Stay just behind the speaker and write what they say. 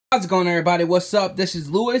How's it going, everybody? What's up? This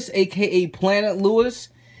is Lewis, aka Planet Lewis,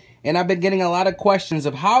 and I've been getting a lot of questions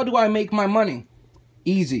of how do I make my money?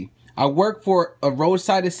 Easy. I work for a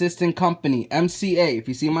roadside assistant company, MCA. If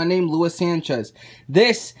you see my name, Luis Sanchez.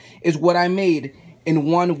 This is what I made in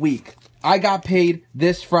 1 week. I got paid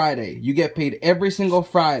this Friday. You get paid every single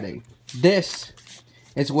Friday. This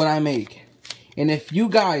is what I make. And if you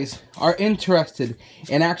guys are interested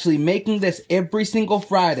in actually making this every single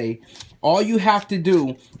Friday, all you have to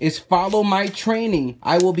do is follow my training.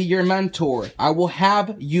 I will be your mentor. I will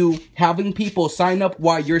have you having people sign up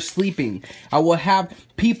while you're sleeping. I will have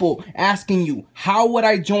people asking you, how would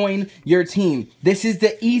I join your team? This is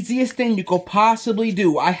the easiest thing you could possibly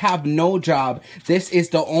do. I have no job. This is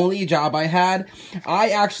the only job I had. I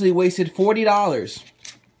actually wasted $40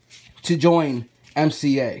 to join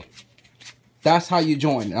MCA. That's how you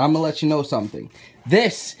join. And I'm going to let you know something.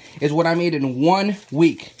 This is what I made in 1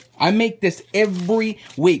 week. I make this every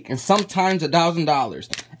week, and sometimes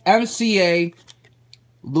 $1,000. MCA,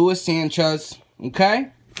 Luis Sanchez,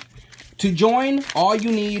 okay? To join, all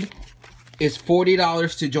you need is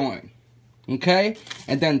 $40 to join, okay?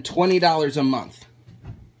 And then $20 a month.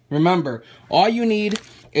 Remember, all you need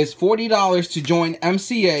is $40 to join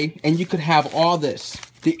MCA, and you could have all this.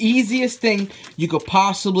 The easiest thing you could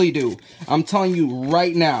possibly do. I'm telling you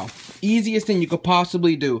right now. Easiest thing you could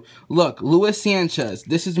possibly do. Look, Luis Sanchez.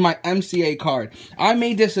 This is my MCA card. I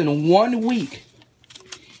made this in 1 week.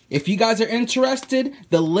 If you guys are interested,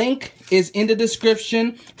 the link is in the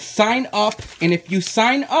description. Sign up. And if you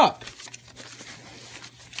sign up,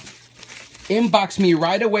 inbox me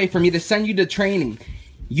right away for me to send you the training.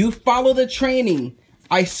 You follow the training.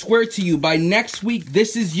 I swear to you, by next week,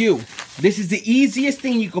 this is you. This is the easiest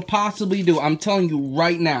thing you could possibly do. I'm telling you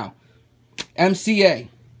right now. MCA.